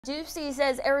Ducey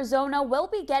says Arizona will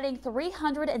be getting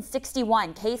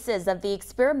 361 cases of the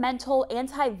experimental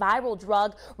antiviral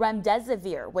drug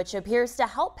remdesivir, which appears to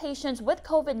help patients with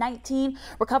COVID-19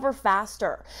 recover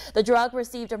faster. The drug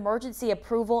received emergency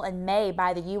approval in May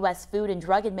by the U.S. Food and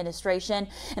Drug Administration,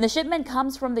 and the shipment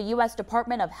comes from the U.S.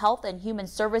 Department of Health and Human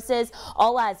Services,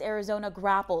 all as Arizona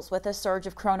grapples with a surge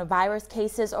of coronavirus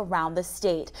cases around the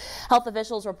state. Health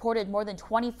officials reported more than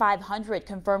 2,500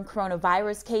 confirmed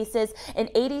coronavirus cases and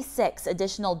 86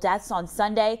 additional deaths on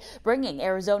Sunday, bringing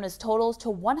Arizona's totals to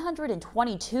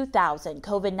 122,000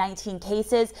 COVID-19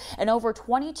 cases and over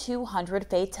 2,200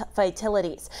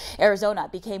 fatalities. Arizona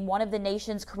became one of the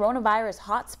nation's coronavirus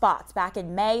hotspots back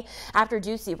in May after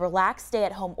Ducey relaxed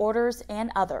stay-at-home orders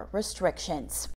and other restrictions.